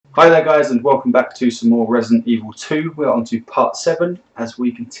Hi there guys, and welcome back to some more Resident Evil 2. We're on to part 7 as we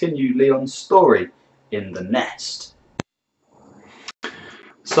continue Leon's story in the nest.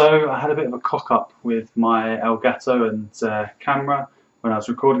 So I had a bit of a cock up with my Elgato and camera when I was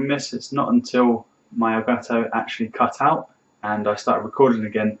recording this. It's not until my Elgato actually cut out and I started recording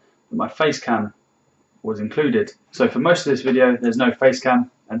again that my face cam was included. So for most of this video there's no face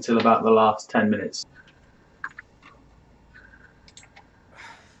cam until about the last 10 minutes.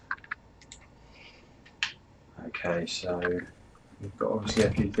 Okay, so we've got obviously a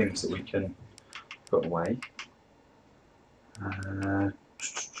few things that we can put away. I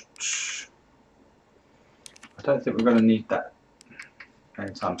don't think we're going to need that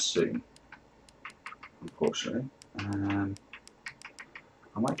anytime soon, unfortunately. I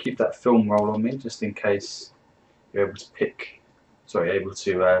might keep that film roll on me just in case you're able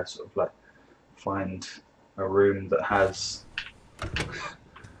to sort of like find a room that has,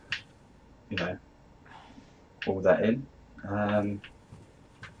 you know, all that in.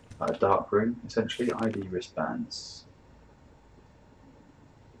 Like a dark room, essentially. ID wristbands.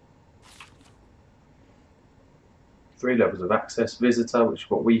 Three levels of access: visitor, which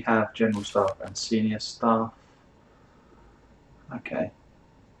is what we have, general staff and senior staff. Okay.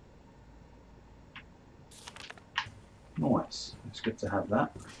 Nice. It's good to have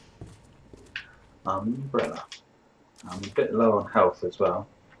that. Umbrella. I'm a bit low on health as well.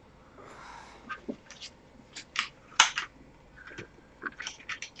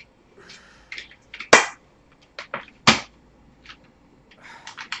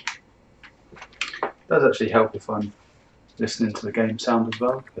 It does actually help if I'm listening to the game sound as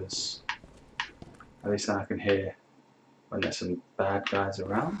well, because at least then I can hear when there's some bad guys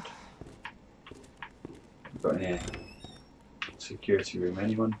around. We've got in here security room.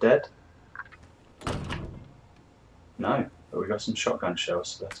 Anyone dead? No, but we got some shotgun shells,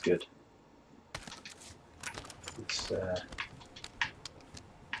 so that's good. Let's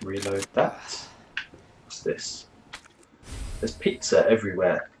reload that. What's this? There's pizza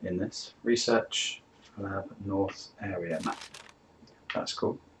everywhere in this. Research Lab North area map. That's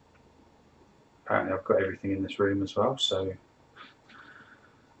cool. Apparently I've got everything in this room as well, so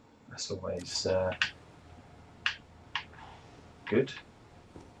that's always good.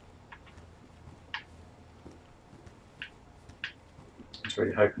 I was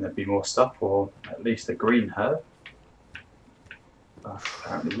really hoping there'd be more stuff, or at least a green herb, but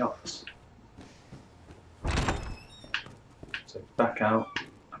apparently not. So back out.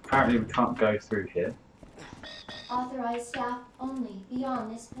 Apparently we can't go through here. Authorized staff only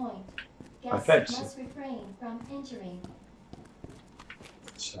beyond this point. Guests must refrain from entering.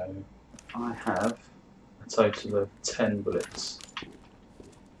 So I have a total of 10 bullets,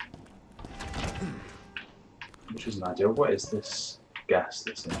 which isn't ideal. What is this gas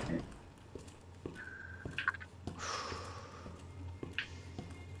that's in here?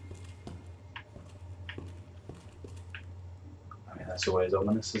 I mean, that's always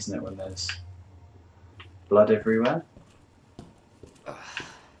ominous, isn't it, when there's blood everywhere?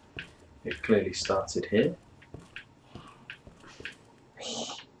 It clearly started here.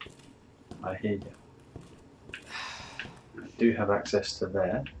 I hear you. I do have access to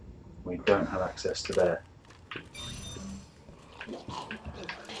there. We don't have access to there.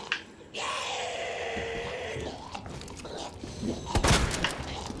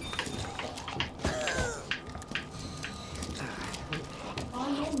 Our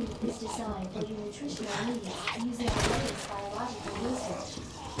menu is designed for your nutritional needs using our latest biological research.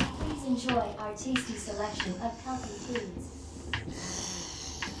 Please enjoy our tasty selection of healthy foods.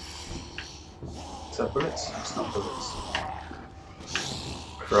 Is that bullets? It's not bullets.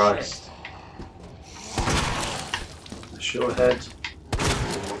 Christ. That's your head.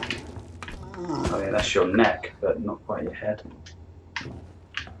 Oh yeah, that's your neck, but not quite your head. Are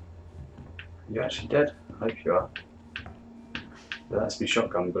you actually dead? I hope you are. But that's me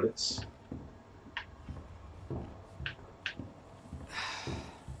shotgun bullets.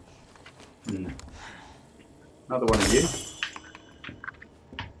 Another one of you. Is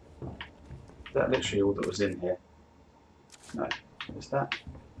that literally all that was in here? No. What is that?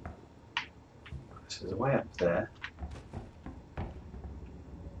 So there's a way up there.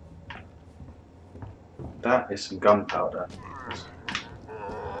 That is some gunpowder.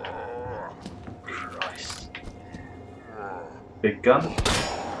 Christ. Big gun?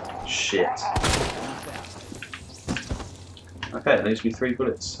 Shit. Okay, it leaves me 3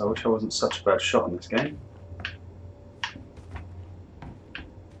 bullets. I wish I wasn't such a bad shot in this game.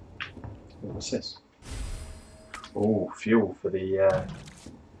 What's this? Oh, fuel for the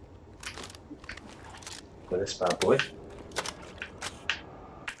for this bad boy.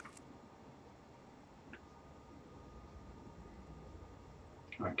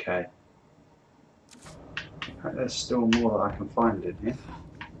 Okay. Right, there's still more that I can find in here.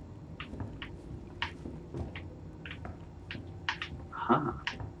 Aha.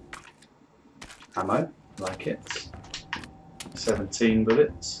 Ammo, like it. 17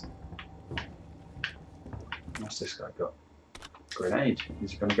 bullets. What's this guy got? Grenade.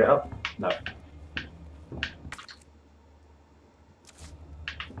 Is he going to get up? No.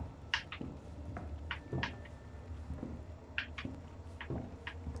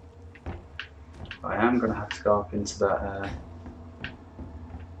 I am going to have to go up into that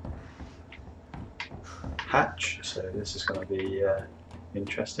hatch, so this is going to be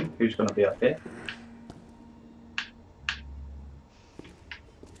interesting. Who's going to be up here?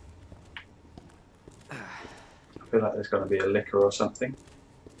 I feel like there's going to be a liquor or something.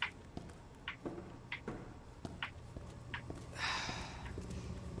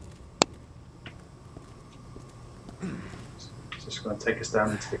 It's just going to take us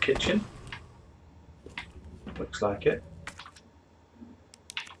down into the kitchen. Looks like it.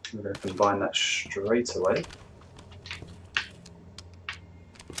 We're going to combine that straight away.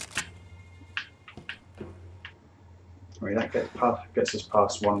 I mean, that gets us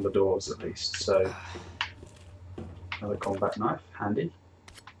past one of the doors at least, so another combat knife, handy.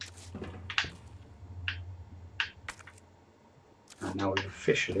 And now we've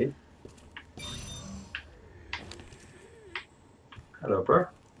officially... Hello, bro.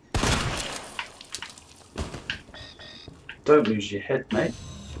 Don't lose your head, mate.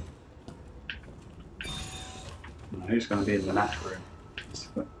 Now, who's going to be in the nap room?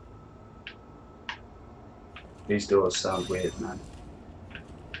 These doors sound weird, man.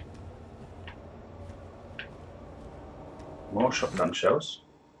 More shotgun shells.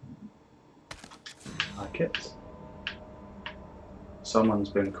 Like it. Someone's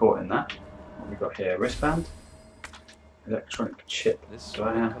been caught in that. What we got here? Wristband. Electronic chip. Do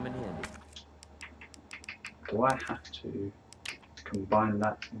I have to combine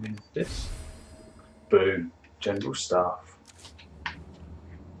that with this? Boom. General staff. Can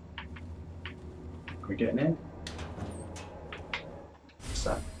we get in here? What's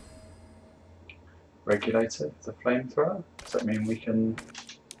that? Regulator, the flamethrower? Does that mean we can...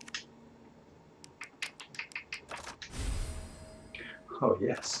 Oh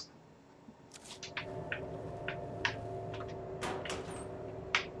yes.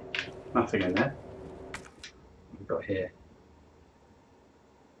 Nothing in there. What have we got here?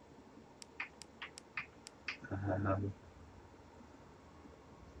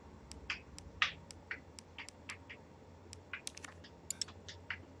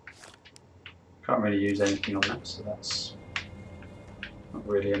 Can't really use anything on that, so that's not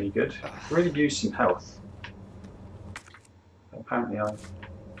really any good. I could really use some health. But apparently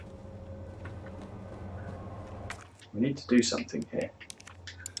we need to do something here.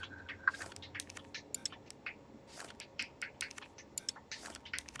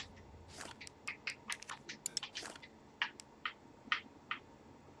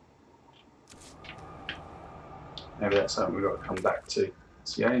 Maybe that's something we've got to come back to.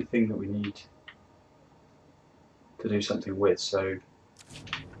 It's the only thing that we need to do something with, so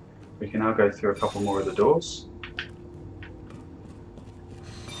we can now go through a couple more of the doors.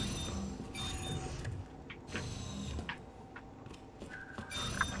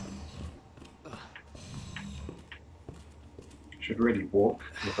 Should really walk.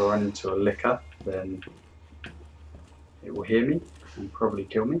 If I run into a licker, then it will hear me and probably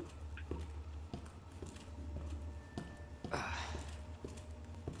kill me.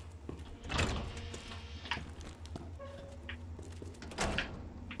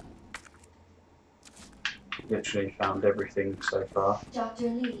 Literally found everything so far. Dr.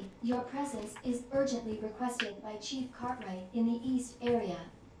 Lee, your presence is urgently requested by Chief Cartwright in the East area.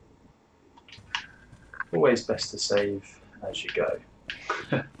 Always best to save as you go.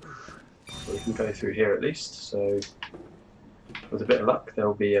 We can go through here at least, so with a bit of luck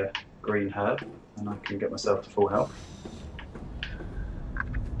there'll be a green herb and I can get myself to full health.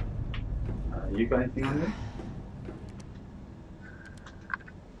 You got anything on you?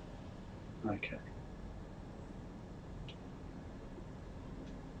 Okay.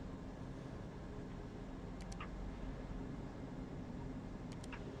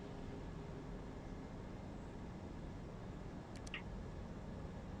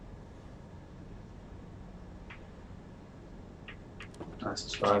 That's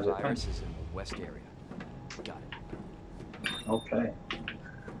as far as it Virus goes. is in the west area. Got it. Okay.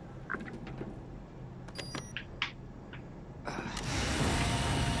 I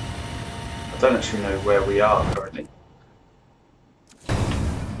don't actually know where we are currently.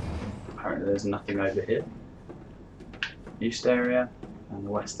 Apparently there's nothing over here. East area, and the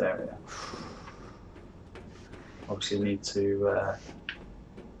west area. Obviously need to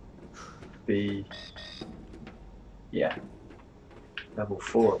be, yeah, level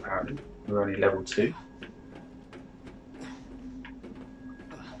 4 apparently. We're only level 2.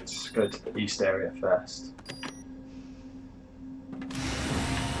 Let's go to the east area first.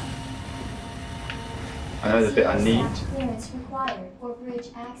 I know the bit I need. Clearance required for bridge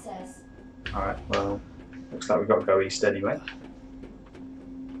access. Alright, well, looks like we've got to go east anyway.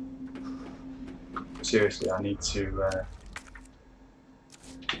 Seriously, I need to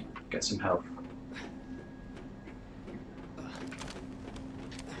get some help.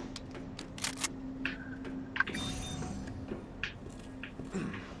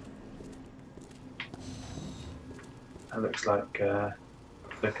 That looks like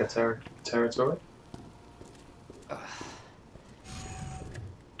Elgato territory.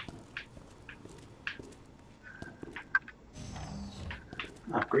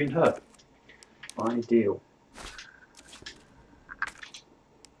 Ah, green herb. Ideal.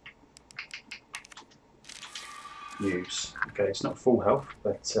 Use. Okay, it's not full health,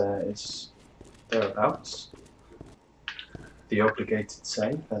 but it's thereabouts. The obligated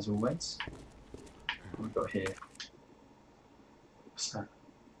save, as always. What have we got here? What's that?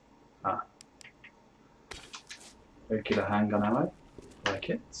 Ah. Regular handgun ammo. Like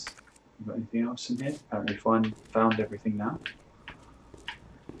it. Got anything else in here? Apparently found everything now.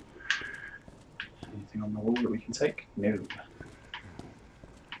 Anything on the wall that we can take? No.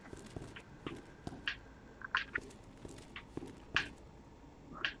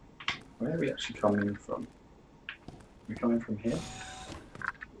 Where are we actually coming from? Are we coming from here?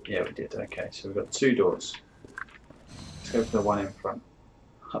 Yeah, we did. Okay, so we've got 2 doors. Let's go for the one in front.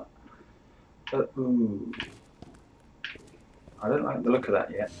 Ooh. I don't like the look of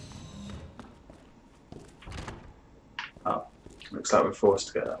that yet. Oh, looks like we're forced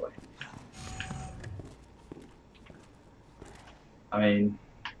to go that way. I mean,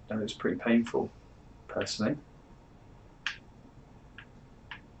 that looks pretty painful, personally.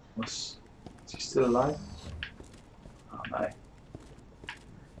 Is he still alive? Oh no.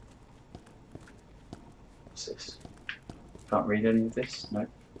 What's this? Can't read any of this? Nope.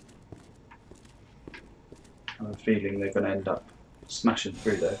 I have a feeling they're going to end up smashing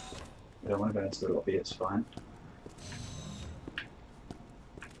through though. We don't want to go into the lobby, it's fine.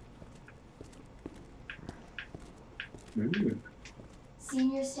 Ooh.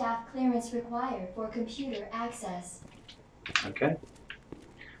 Senior staff clearance required for computer access. Okay.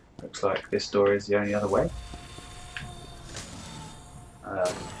 Looks like this door is the only other way.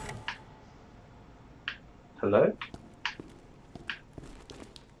 Hello?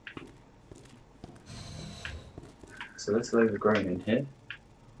 So let's overgrown in here.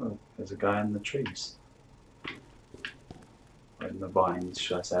 Oh, there's a guy in the trees. Or in the vines,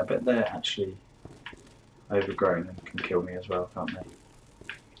 should I say. I bet they're actually overgrown and can kill me as well, can't they?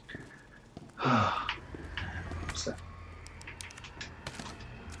 So.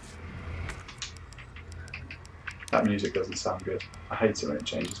 That music doesn't sound good. I hate it when it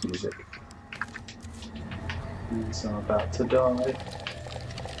changes music. And so I'm about to die.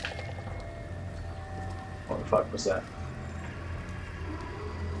 What the fuck was that?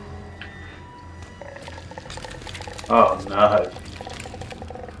 Oh no.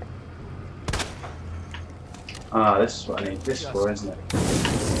 Ah, this is what I need this for, isn't it?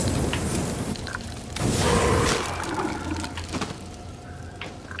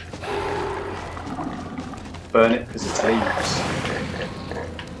 Burn it because it's aims.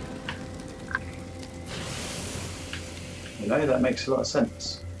 You know, that makes a lot of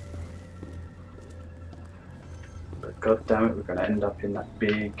sense. But god damn it, we're going to end up in that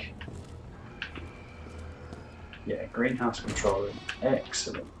big... Yeah, greenhouse control room.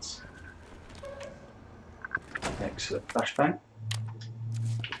 Excellent. Excellent. Flashbang.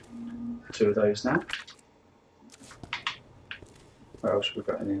 2 of those now. What else have we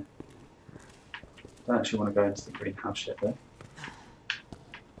got in here? I don't actually want to go into the greenhouse yet though.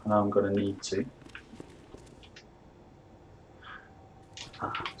 I know I'm going to need to.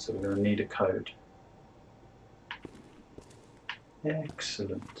 So we're going to need a code.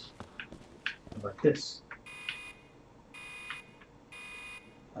 Excellent. Like this.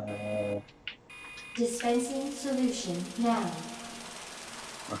 Dispensing solution now.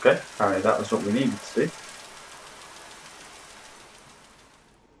 Okay, apparently that was what we needed to do.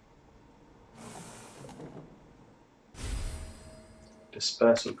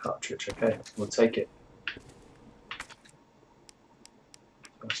 Dispersal cartridge, okay, we'll take it.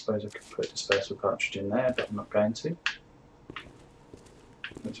 I suppose I could put a dispersal cartridge in there, but I'm not going to.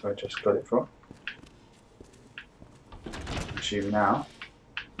 That's where I just got it from. Assume now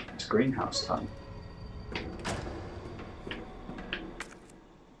greenhouse time.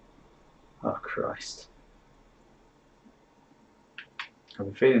 Oh Christ. I have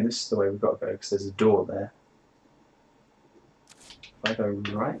a feeling this is the way we've got to go because there's a door there. If I go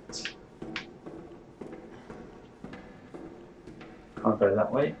right, can't go that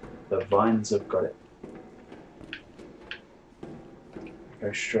way, the vines have got it.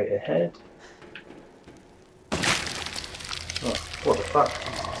 Go straight ahead. Oh, what the fuck?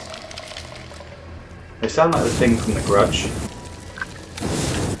 They sound like the thing from The Grudge.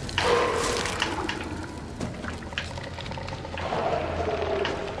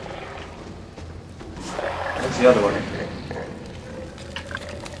 Where's the other one?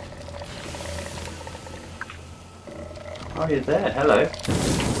 Oh, you're there. Hello.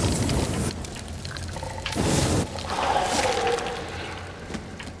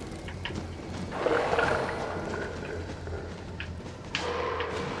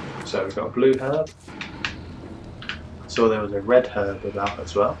 So we've got a blue herb. I saw there was a red herb about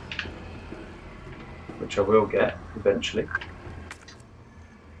as well, which I will get eventually.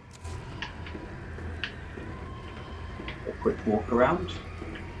 A quick walk around.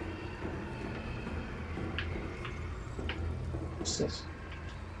 What's this?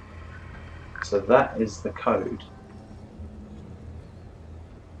 So that is the code.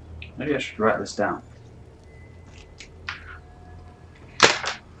 Maybe I should write this down.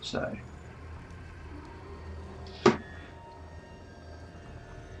 So I'm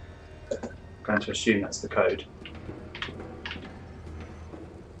going to assume that's the code.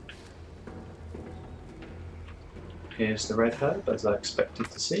 Here's the red herb, as I expected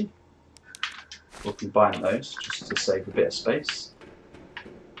to see. We'll combine those just to save a bit of space.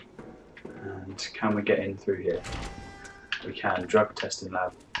 And can we get in through here? We can. Drug testing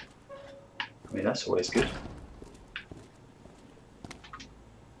lab. I mean, that's always good.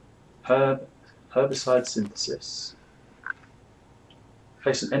 Herbicide synthesis.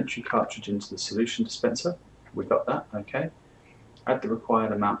 Place an entry cartridge into the solution dispenser. We got that, okay. Add the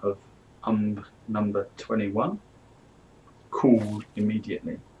required amount of number 21. Cool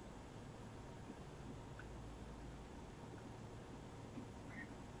immediately.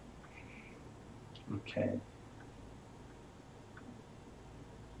 Okay.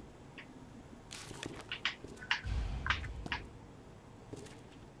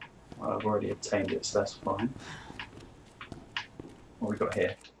 Well, I've already obtained it, so that's fine. What have we got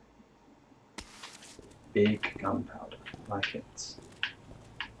here? Big gunpowder, like it.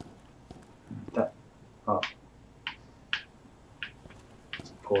 That, oh. There's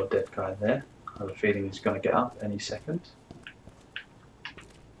a poor dead guy there. I have a feeling he's going to get up any second.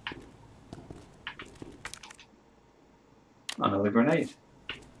 Another grenade.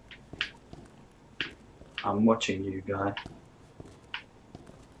 I'm watching you, guy.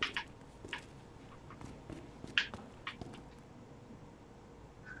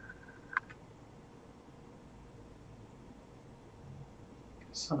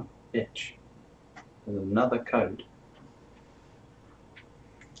 Son of a bitch. There's another code.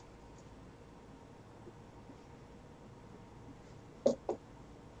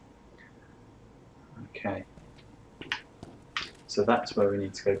 Okay. So that's where we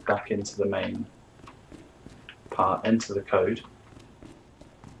need to go back into the main part, enter the code,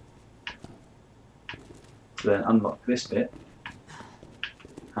 to then unlock this bit,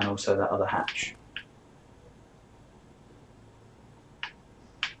 and also that other hatch.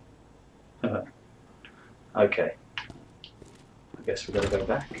 Okay, I guess we've got to go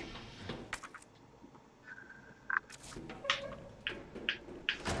back.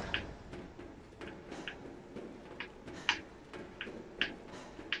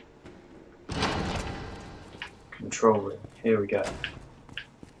 Control room, here we go.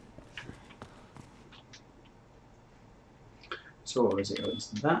 So what is it? It's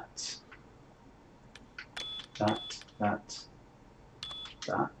that, that.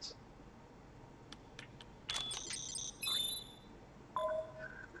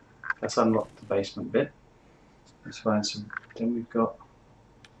 Let's unlock the basement bit. Let's find some. Then we've got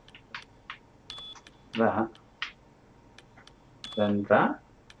that. Then that.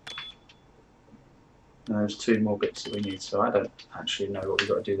 And there's two more bits that we need, so I don't actually know what we've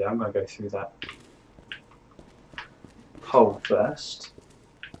got to do there. I'm going to go through that hole first.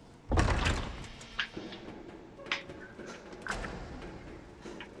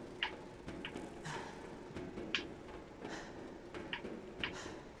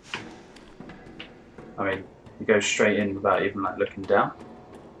 I mean, you go straight in without even like looking down.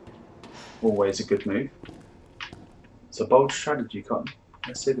 Always a good move. It's a bold strategy, Cotton.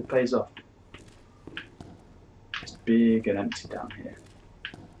 Let's see if it pays off. It's big and empty down here.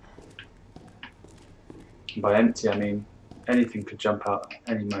 And by empty I mean anything could jump out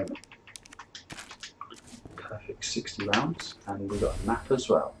at any moment. Perfect, 60 rounds, and we've got a map as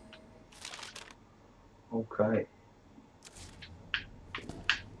well. Okay.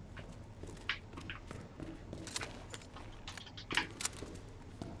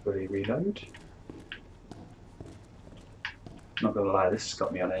 Fully reload. Not gonna lie, this has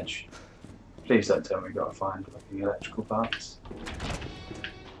got me on edge. Please don't tell me we've got to find fucking electrical parts.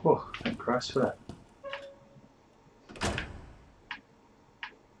 Oh, thank Christ for that.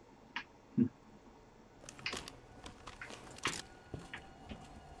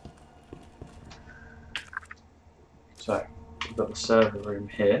 So, we've got the server room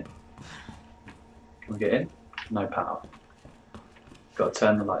here. Can we get in? No power. Got to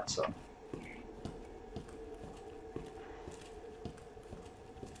turn the lights on.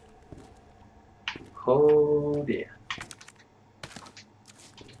 Oh dear.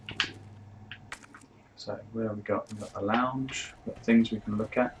 So, where have we got? We've got a lounge, we've got things we can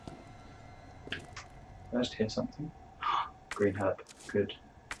look at. Did I just hear something? Green herb, good.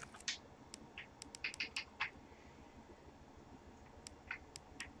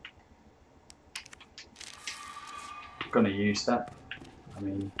 I'm gonna use that. I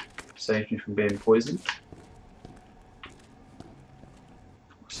mean, saves me from being poisoned.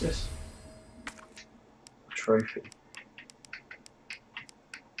 What's this? A trophy.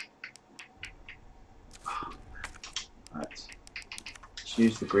 Right. Let's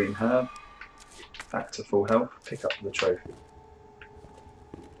use the green herb. Back to full health. Pick up the trophy.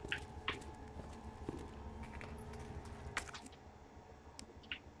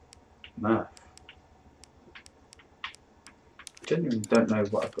 Math. Genuinely don't know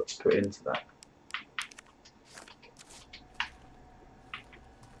what I've got to put into that.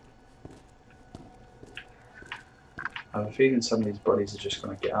 I have a feeling some of these bodies are just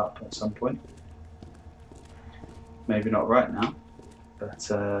going to get up at some point. Maybe not right now, but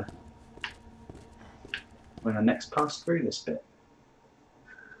when I next pass through this bit.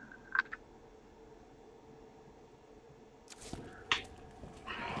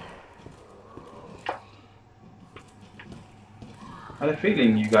 I had a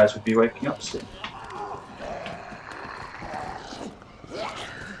feeling you guys would be waking up soon.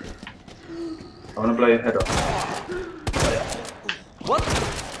 I want to blow your head off. What?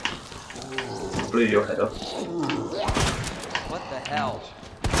 Blew your head off. What the hell?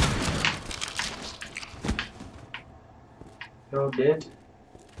 You're dead.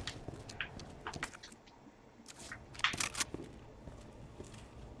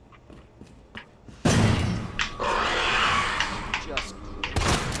 Just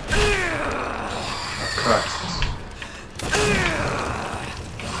Christ.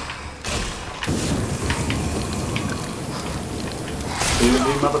 Two of you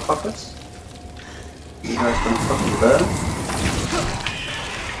motherfuckers? You guys gonna fucking burn?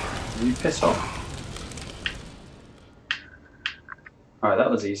 You piss off. Alright,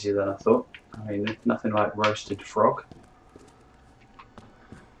 that was easier than I thought. I mean, nothing like roasted frog.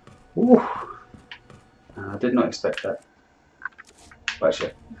 Ooh. I did not expect that. Well,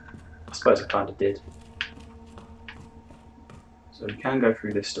 actually, I suppose I kind of did. So we can go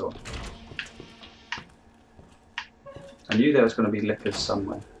through this door. I knew there was going to be liquors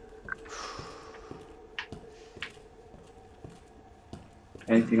somewhere.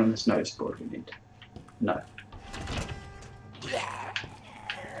 Anything on this notice board we need? No.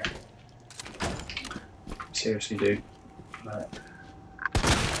 Seriously, dude. Right.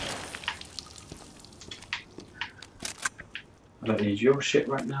 I don't need your shit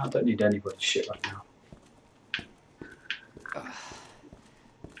right now. I don't need anybody's shit right now.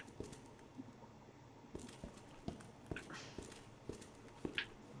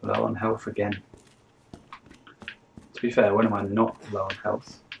 Low on health again. To be fair, when am I not low on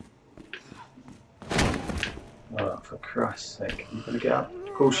health? Oh, for Christ's sake. You gonna get up?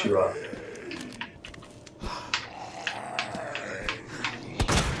 Of course you are.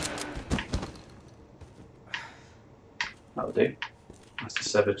 That'll do. That's the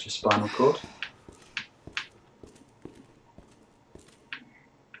severed your spinal cord.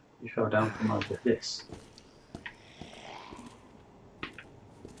 You fell down from over this.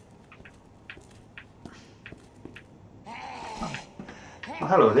 Oh,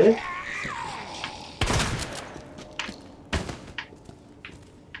 hello there.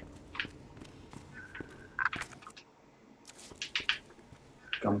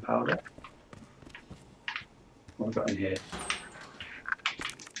 Gunpowder. What have we got in here?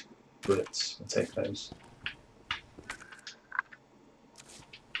 Bullets. We'll take those.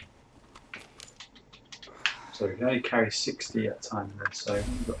 So we can only carry 60 at a time. So what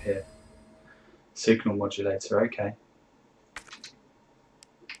have we got here? Signal modulator, okay.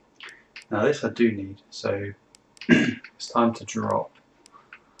 Now this I do need, so it's time to drop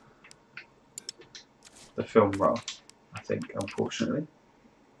the film roll, I think, unfortunately.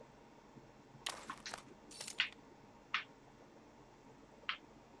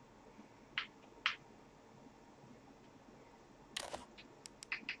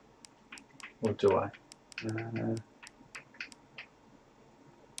 Or do I?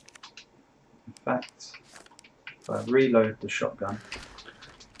 In fact, if I reload the shotgun,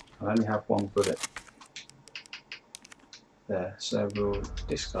 I only have one bullet there, so we'll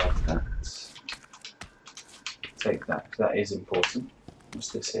discard that. Take that, because that is important. What's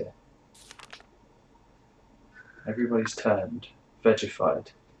this here? Everybody's turned, vegified.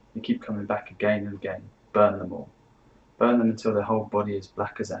 They keep coming back again and again. Burn them all. Burn them until their whole body is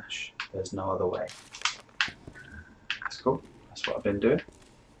black as ash. There's no other way. That's cool. That's what I've been doing.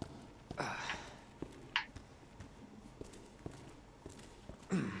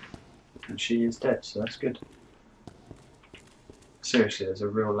 And she is dead, so that's good. Seriously, there's a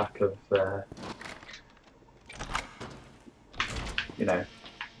real lack of, you know,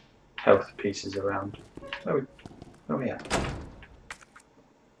 health pieces around. Where are we at?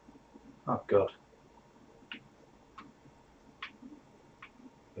 Oh god.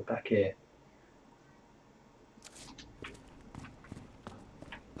 We're back here.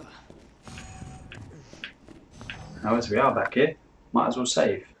 Now as we are back here, might as well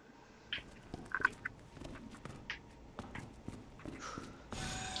save.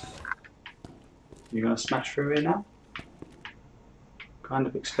 You gonna smash through here now? Kind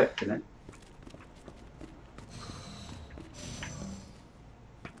of expecting it.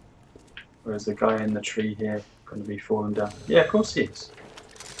 Whereas the guy in the tree here gonna be falling down. Yeah, of course he is.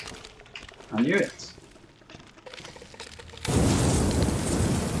 I knew it.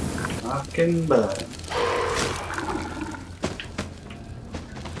 I can burn.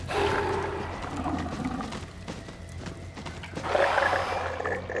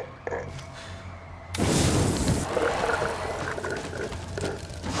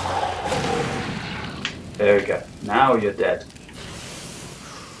 There we go. Now you're dead.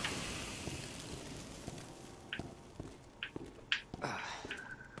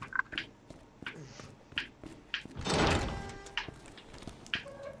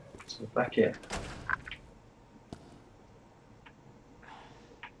 So back here.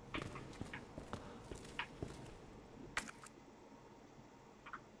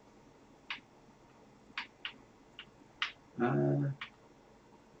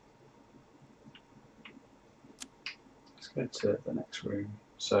 Let's go to the next room.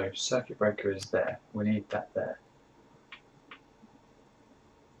 So circuit breaker is there. We need that there.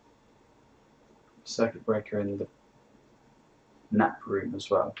 Circuit breaker in the nap room as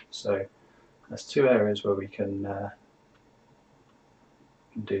well. So there's two areas where we can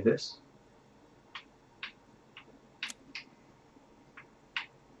do this.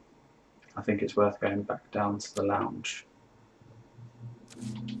 I think it's worth going back down to the lounge.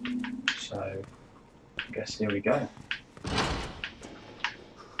 So I guess here we go.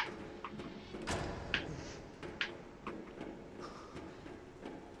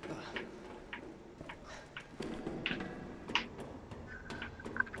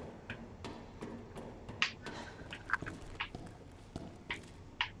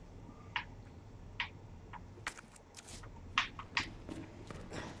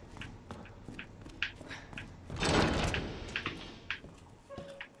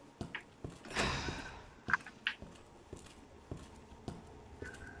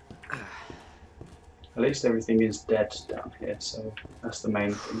 At least everything is dead down here, so that's the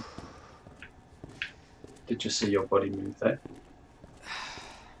main thing. Did you see your body move there?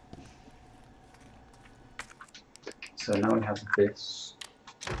 So now we have this.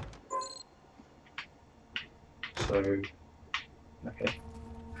 So, okay.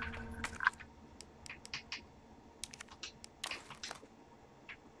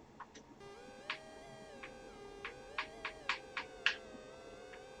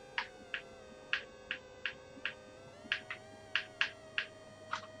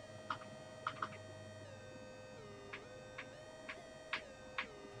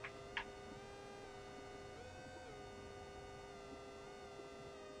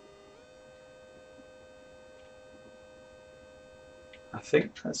 I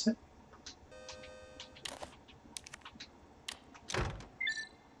think that's it.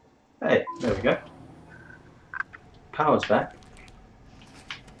 Hey, there we go. Power's back.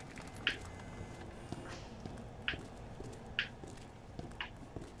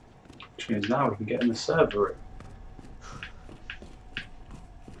 Which means now we can get in the server room.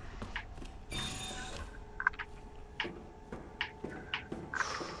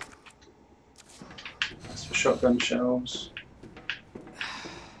 shotgun shells.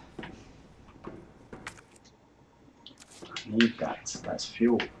 I need that. That's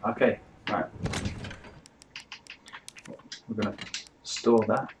fuel. Okay, right. We're going to store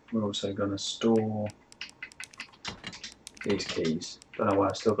that. We're also going to store these keys. Don't know why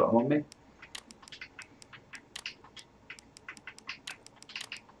I've still got them on me.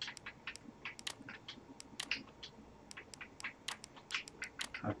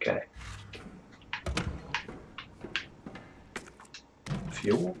 Okay.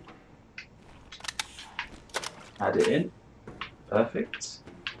 Fuel. Add it in. Perfect.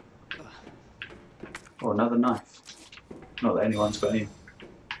 Oh, another knife. Not that anyone's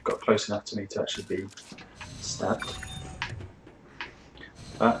got close enough to me to actually be stabbed.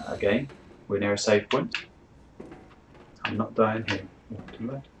 But again, we're near a save point. I'm not dying here.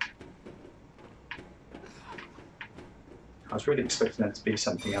 I was really expecting there to be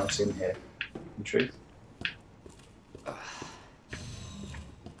something else in here, in truth. I'm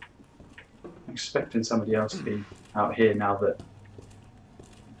expecting somebody else to be out here now that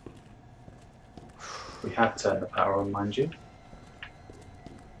we have turned the power on, mind you.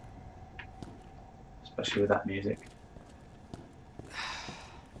 Especially with that music.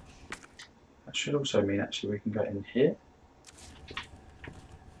 That should also mean actually we can go in here.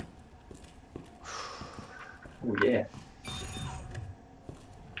 Oh yeah.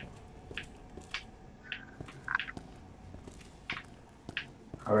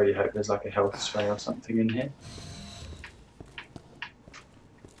 I really hope there's like a health spray or something in here.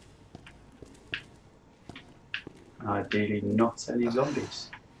 And ideally not any zombies.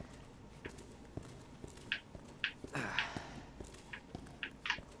 So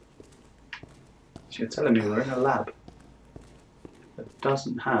you're telling me we're in a lab that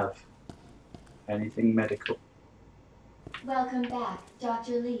doesn't have anything medical. Welcome back,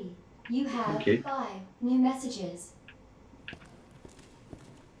 Dr. Lee. You have Thank you. 5 new messages.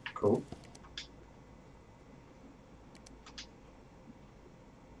 Cool.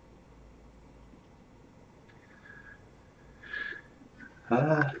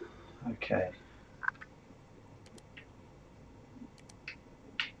 Okay.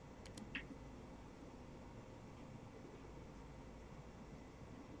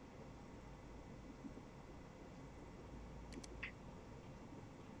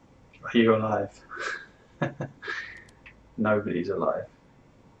 Are you alive? Nobody's alive.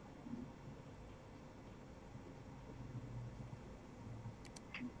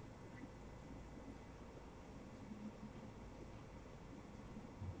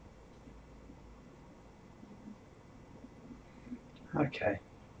 Okay.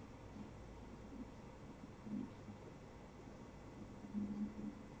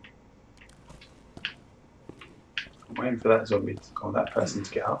 I'm waiting for that zombie or that person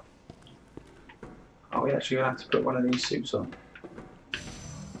to get up. Are we actually going to have to put one of these suits on?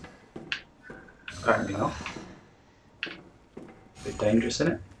 Apparently not. A bit dangerous,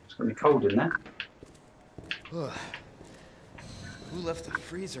 isn't it? It's going to be cold in there. Who left the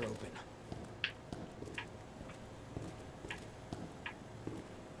freezer open?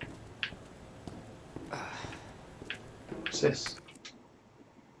 What's this?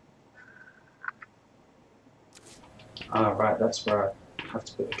 Ah, right, that's where I have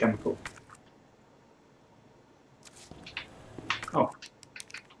to put the chemical. Oh.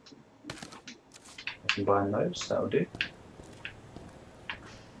 I combine those, that'll do.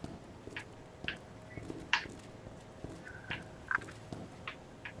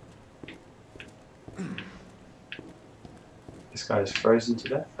 This guy is frozen to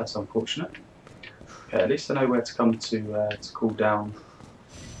death, that's unfortunate. Okay, at least I know where to come to cool down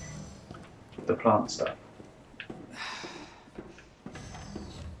the plant stuff.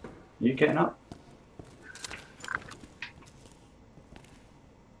 You getting up?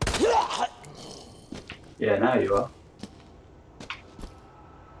 Yeah, now you are.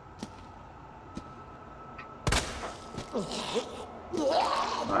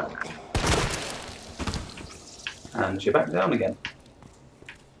 Right. And you're back down again.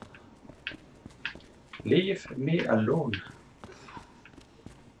 Leave me alone.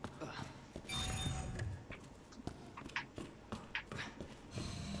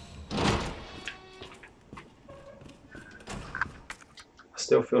 I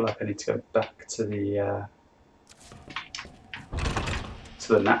still feel like I need to go back to the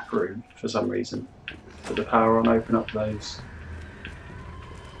nap room for some reason. Put the power on, open up those.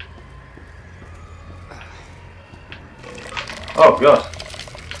 Oh god!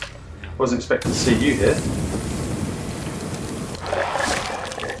 Wasn't expecting to see you here.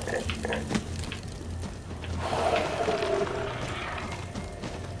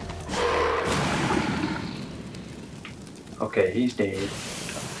 Okay, he's dead.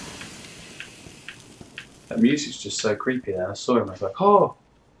 That music's just so creepy there. I saw him, I was like, oh!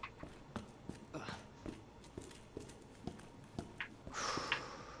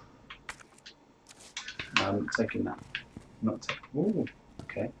 No, I'm not taking that. I'm not taking. Ooh,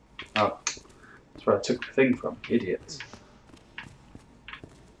 okay. Oh, that's where I took the thing from. Idiots.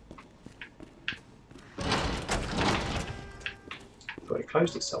 Thought it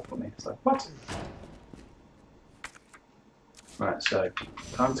closed itself on me. It's like, what? Right, so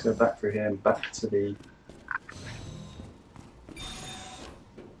time to go back through here and back to the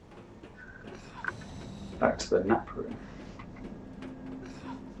nap room.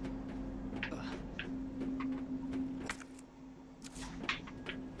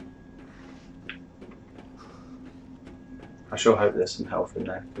 I sure hope there's some health in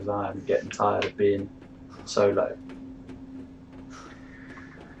there because I am getting tired of being so low.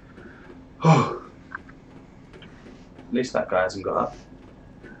 At least that guy hasn't got up.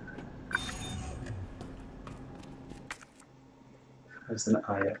 There's the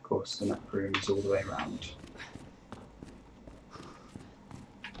yeah, of course, the nap room is all the way around.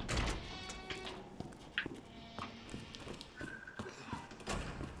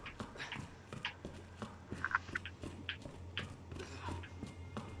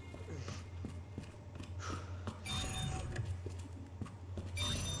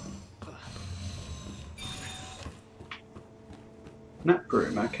 Nap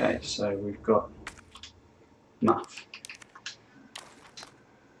room, okay, so we've got enough.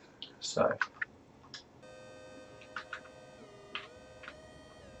 So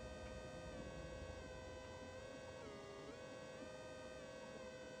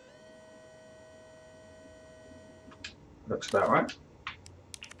looks about right.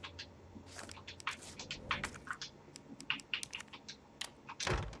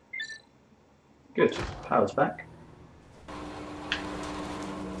 Good, power's back.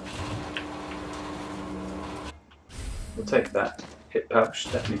 We'll take that. Hit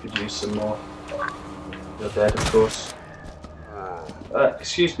pouch, definitely could use some more. You're dead, of course.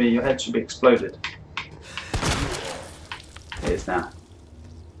 Excuse me, your head should be exploded. It is now.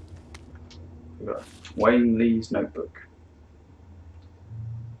 We've got Wayne Lee's notebook.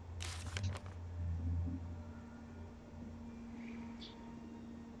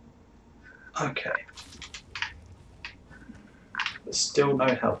 Okay. There's still no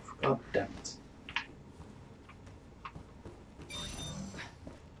health. God damn it.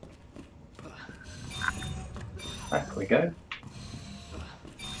 Back we go.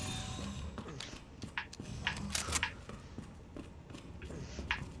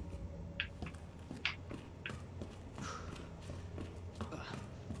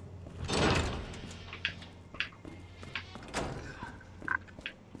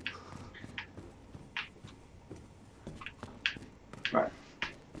 Right.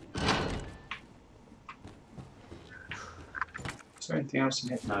 Is there anything else in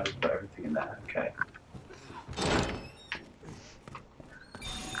here? No, we've got everything in there. Okay.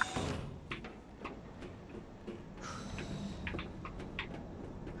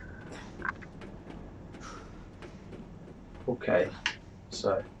 Okay,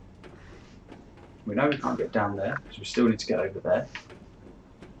 so we know we can't get down there because we still need to get over there.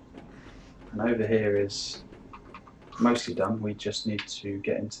 And over here is mostly done. We just need to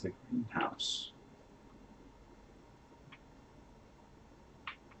get into the greenhouse.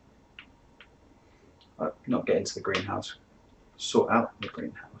 Not get into the greenhouse, sort out the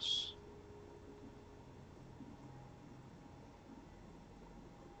greenhouse.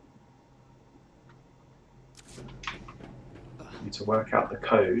 Need to work out the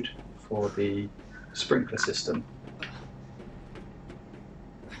code for the sprinkler system.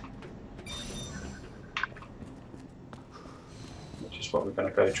 Which is what we're going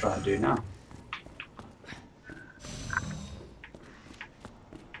to go try and do now.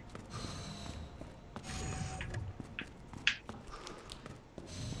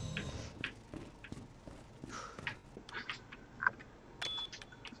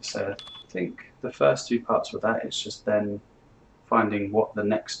 So I think the first two parts were that, it's just then finding what the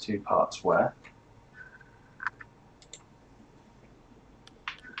next two parts were.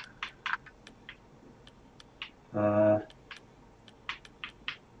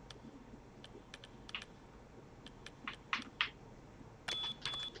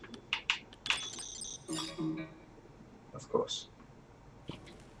 Of course.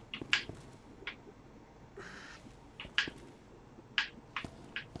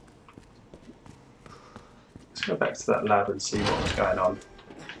 Let's go back to that lab and see what was going on.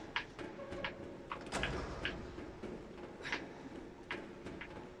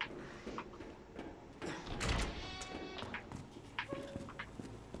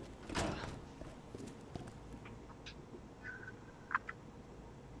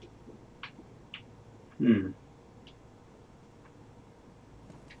 There's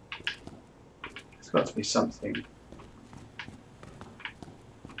got to be something.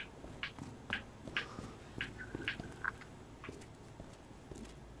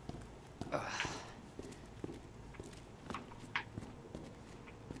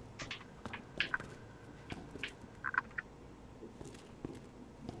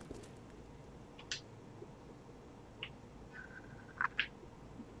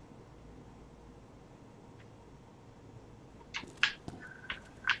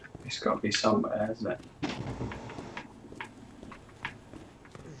 It's got to be somewhere, hasn't it?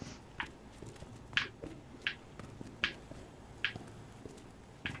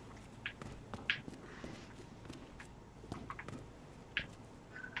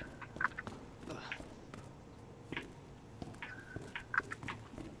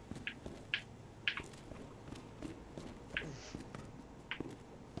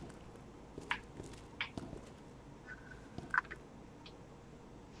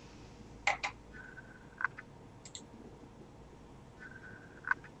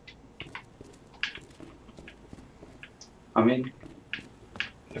 I mean,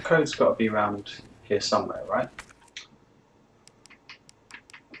 the code's got to be around here somewhere, right?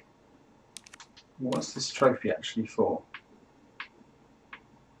 What's this trophy actually for?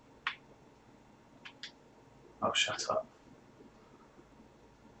 Oh, shut up.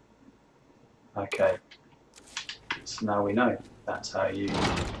 Okay. So now we know. That's how you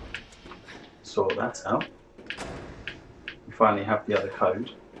sort that out. We finally have the other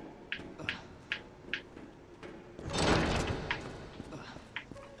code.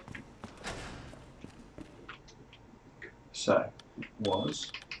 So, it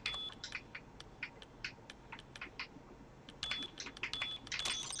was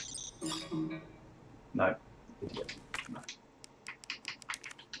no, idiot. No.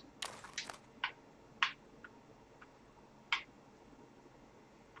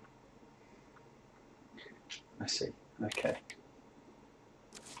 I see. Okay.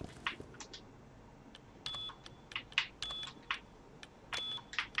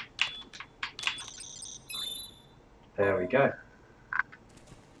 There we go.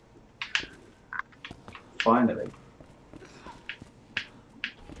 Finally.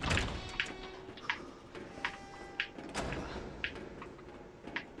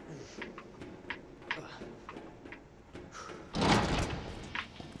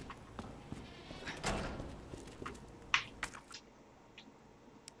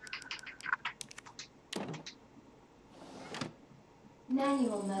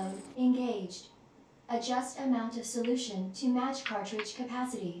 Manual mode engaged. Adjust amount of solution to match cartridge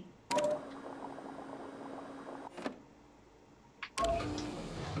capacity.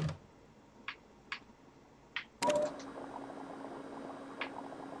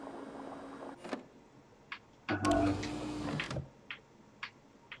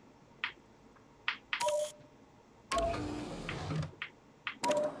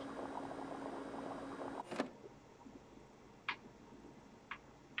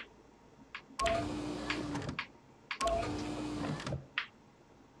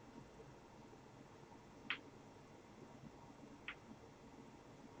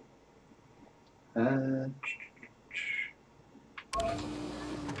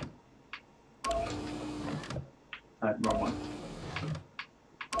 Wrong one.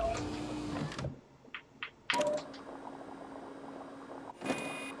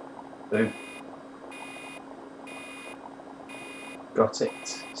 Boom. Got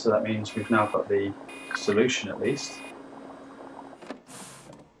it. So that means we've now got the solution at least.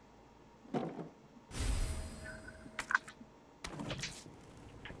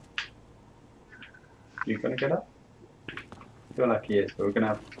 You gonna get up? I feel like he is, but we're gonna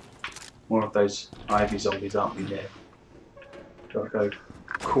have more of those ivy zombies, aren't we, here? Gotta go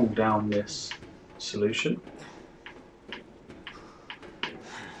cool down this solution.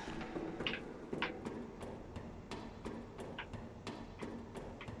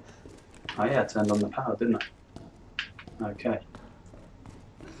 Oh yeah, I turned on the power, didn't I? Okay.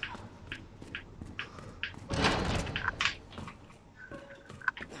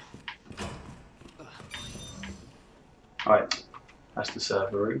 Right, that's the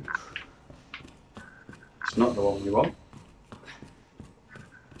server room. It's not the one we want.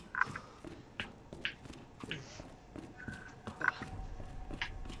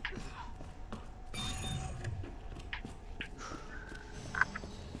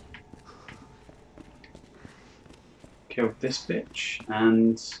 Killed this bitch,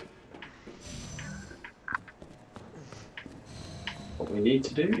 and what we need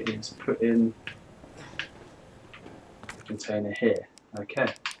to do is put in the container here.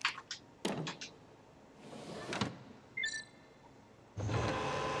 Okay.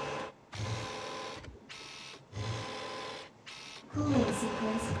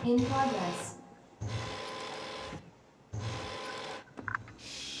 In progress.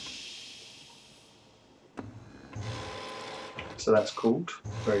 So that's cooled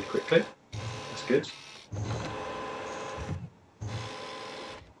very quickly. That's good.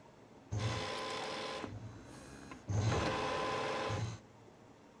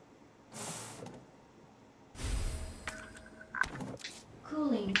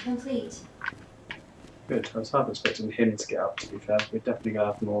 Cooling complete. Good. I was half expecting him to get up, to be fair. We're definitely going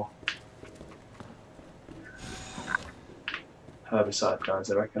to have more herbicide guys,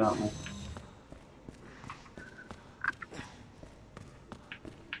 I reckon, aren't we?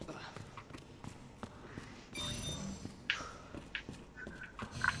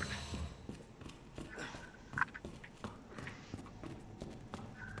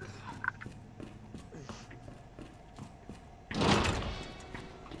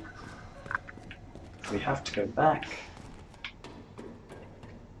 We have to go back.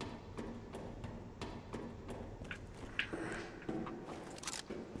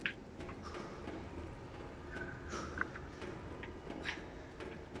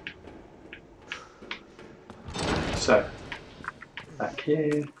 So, back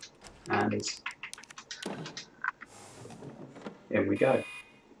here, and in we go.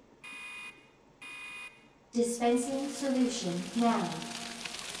 Dispensing solution now.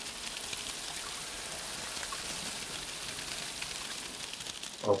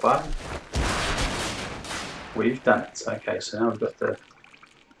 Well done. We've done it. Okay, so now we've got the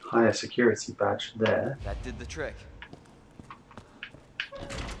higher security badge there. That did the trick.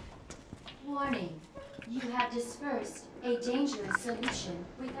 Warning. You have dispersed a dangerous solution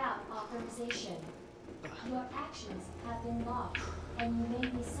without authorization. Your actions have been logged, and you may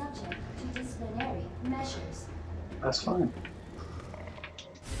be subject to disciplinary measures. That's fine.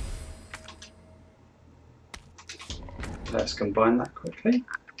 Let's combine that quickly.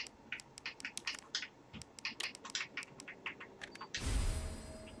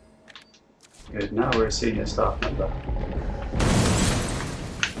 Good, now we're a senior staff member.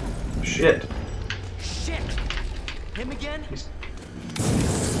 Shit! Shit! Him again?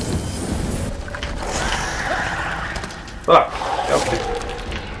 Fuck! Help me.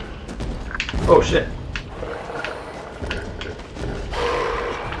 Oh shit!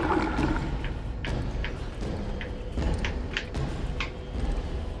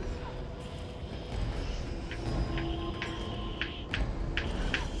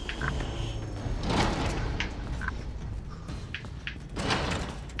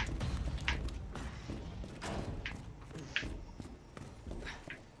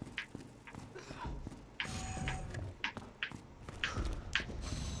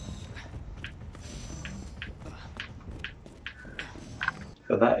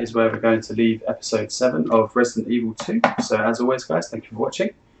 So that is where we're going to leave episode 7 of Resident Evil 2. So as always guys, thank you for watching.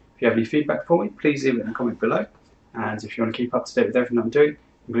 If you have any feedback for me, please leave it in the comment below. And if you want to keep up to date with everything I'm doing,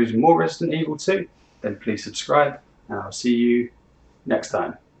 including more Resident Evil 2, then please subscribe, and I'll see you next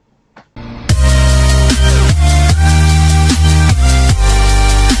time.